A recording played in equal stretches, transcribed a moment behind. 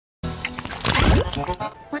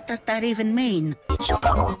What does that even mean?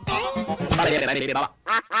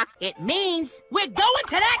 It means we're going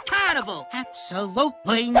to that carnival!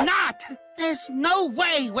 Absolutely not! There's no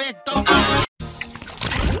way we're going...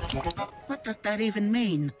 What does that even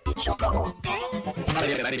mean?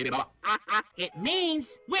 It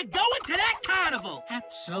means we're going to that carnival!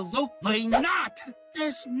 Absolutely not!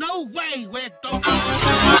 There's no way we're going...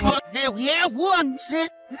 There once it...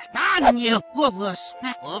 On you, will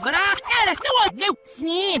smack over there? Yeah, there's no one new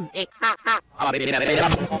sneam!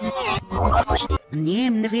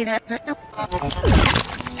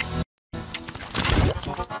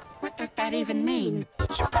 What does that even mean?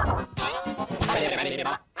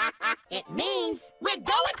 It means we're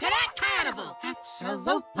going to that carnival!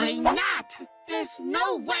 Absolutely not! There's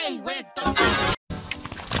no way we're going...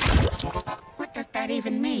 What does that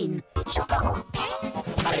even mean?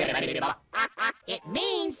 It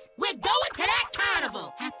means we're going to that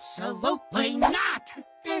carnival! Absolutely not!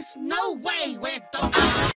 There's no way we're going...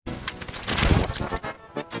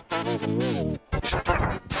 What does that even mean?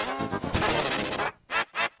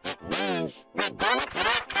 It means we're going to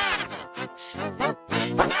that carnival!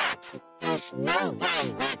 Absolutely not! There's no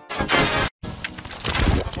way we're going...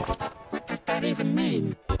 What does that even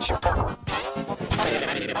mean?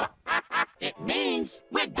 It means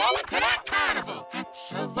we're going to that carnival!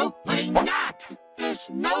 Absolutely not! There's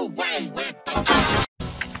no way we're going...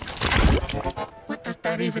 What does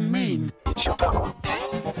that even mean?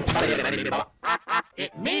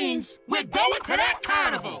 It means we're going to that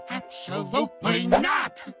carnival! Absolutely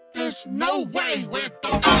not! There's no way we're going...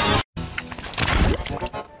 What does that even mean? It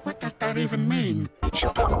means we're going to that carnival! Absolutely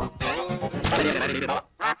not! There's no way we're going... What does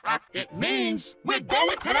that even mean? It means we're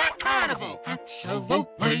going to that carnival!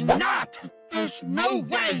 Absolutely not! There's no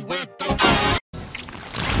way we're going...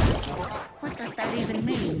 What does that even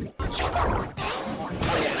mean?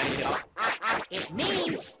 It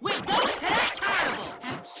means we're going to that carnival!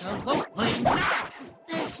 Absolutely not!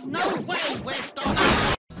 There's no way we're going...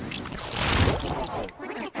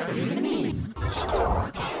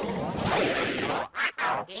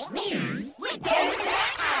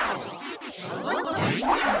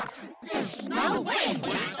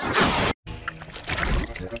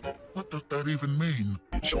 What does that even mean?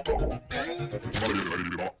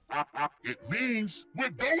 It means we're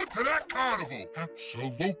going to that carnival!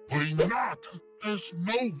 Absolutely not! There's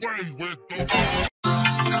no way we're going...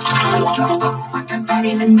 What does that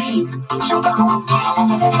even mean? It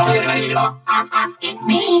means we're going to that carnival! Absolutely not! There's no way we're going... What does that even mean? It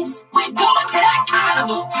means we're going to that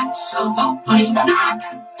carnival! Absolutely not!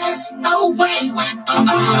 There's no way we're going...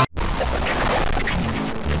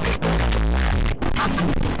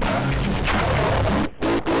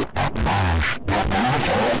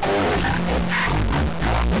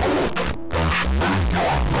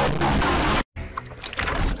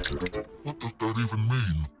 What does that even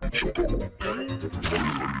mean?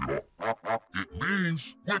 It means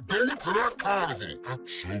we're going to that carnival!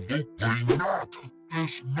 Absolutely not!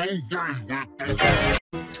 There's no way we're going...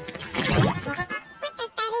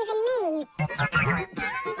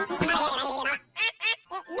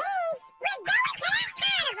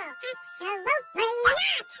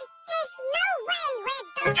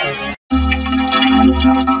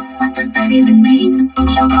 What does that even mean?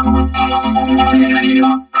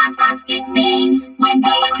 It means we're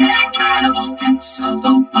going to that carnival!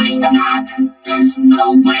 Absolutely not! There's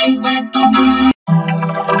no way we're going...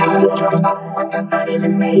 What does that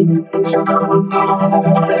even mean?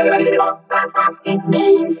 It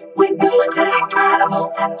means we're going to that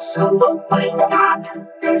carnival! Absolutely not!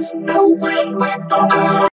 There's no way we're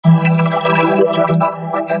going...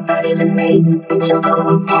 What does that even mean?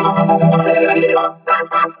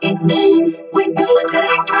 It means we're going to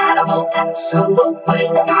that carnival! Absolutely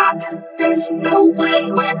not! There's no way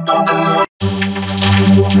we're going...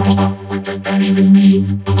 What does that even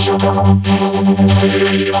mean?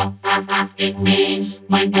 It means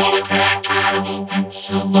we're going to that carnival!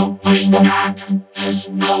 Absolutely not! There's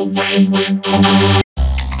no way we're going...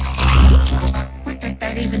 What does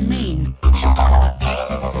that even mean?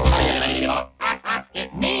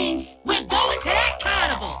 It means we're going to that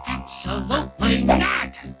carnival! Absolutely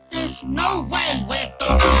not! There's no way we're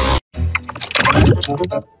going...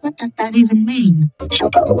 What does that even mean?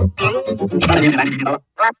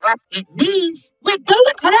 It means we're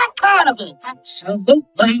going to that carnival!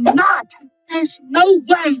 Absolutely not! There's no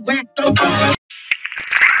way we're going...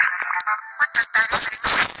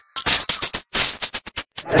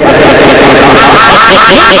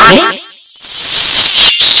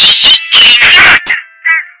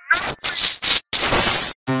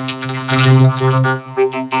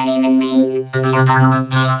 What does that even mean?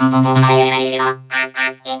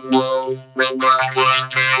 It means we're going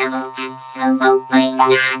carnival. Absolutely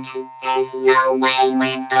not. There's no way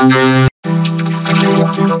we're going.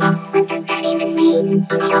 What does that even mean?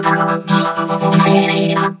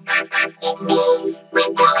 It means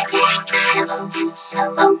we're going to that carnival.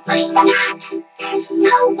 Absolutely not. There's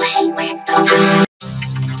no way we're going.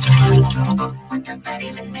 What does that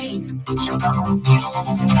even mean?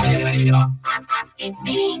 It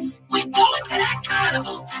means we're going to that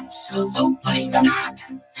carnival. Absolutely not.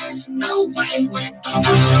 There's no way we're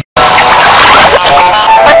going.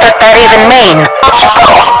 What does that even mean?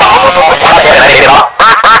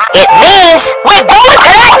 It means we're going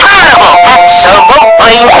to that carnival.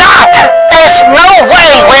 Absolutely not. There's no way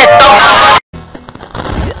we're going.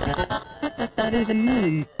 What does that even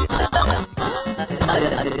mean?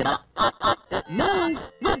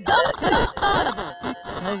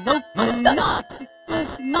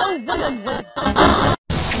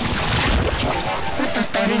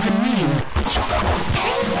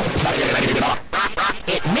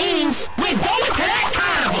 It means we're going to that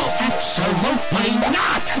carnival. Absolutely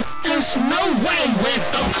not. There's no way we're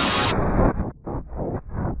going.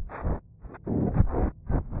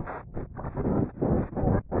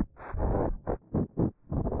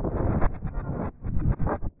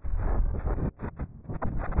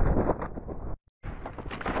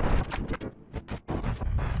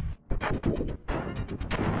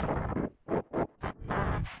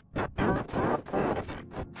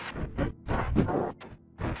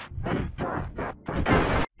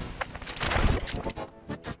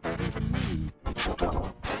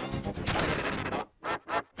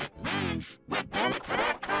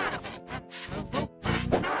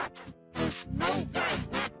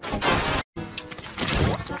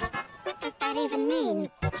 Even mean?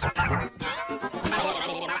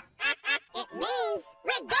 It means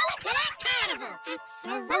we're going to that carnival.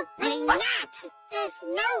 Absolutely not. There's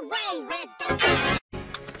no way we're going.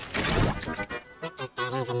 What does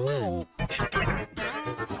that even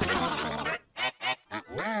mean? It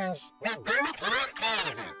means we're going to that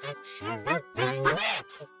carnival. Absolutely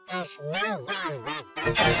not. There's no way we're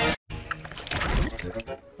going.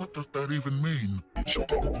 What does that even mean?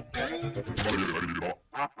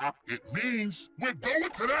 It means we're going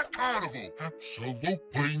to that carnival.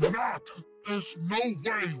 Absolutely not. There's no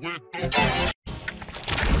way we're going.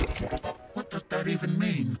 What does that even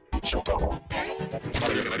mean?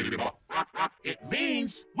 It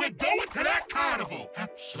means we're going to that carnival.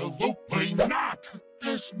 Absolutely not.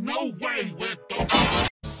 There's no way we're going.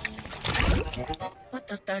 What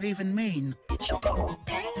does that even mean?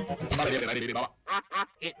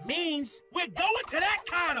 It means we're going to that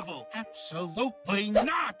carnival. Absolutely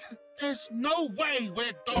not. There's no way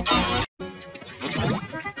we're going.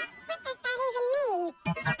 What does that even mean?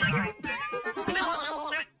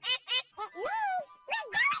 It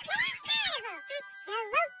means we're going to that carnival.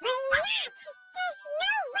 Absolutely not. There's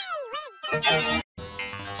no way we're going.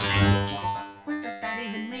 What does that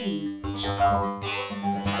even mean?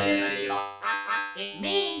 It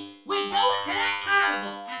means we're going to that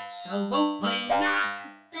carnival. Absolutely not.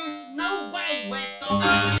 There's no way we're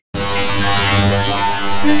going.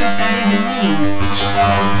 What does that even mean?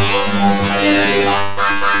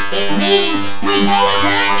 It means we're going to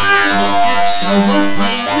that carnival.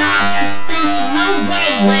 Absolutely not. There's no way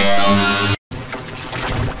we're going.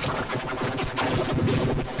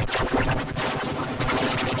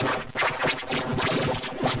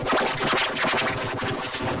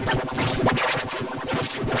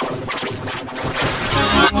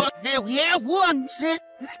 Here once,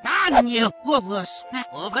 on you, Woodless.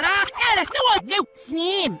 Over there, you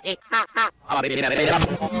sneam.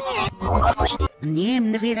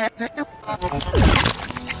 Name the vida. There once,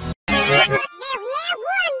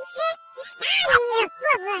 on you,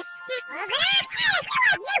 Woodless. Over there,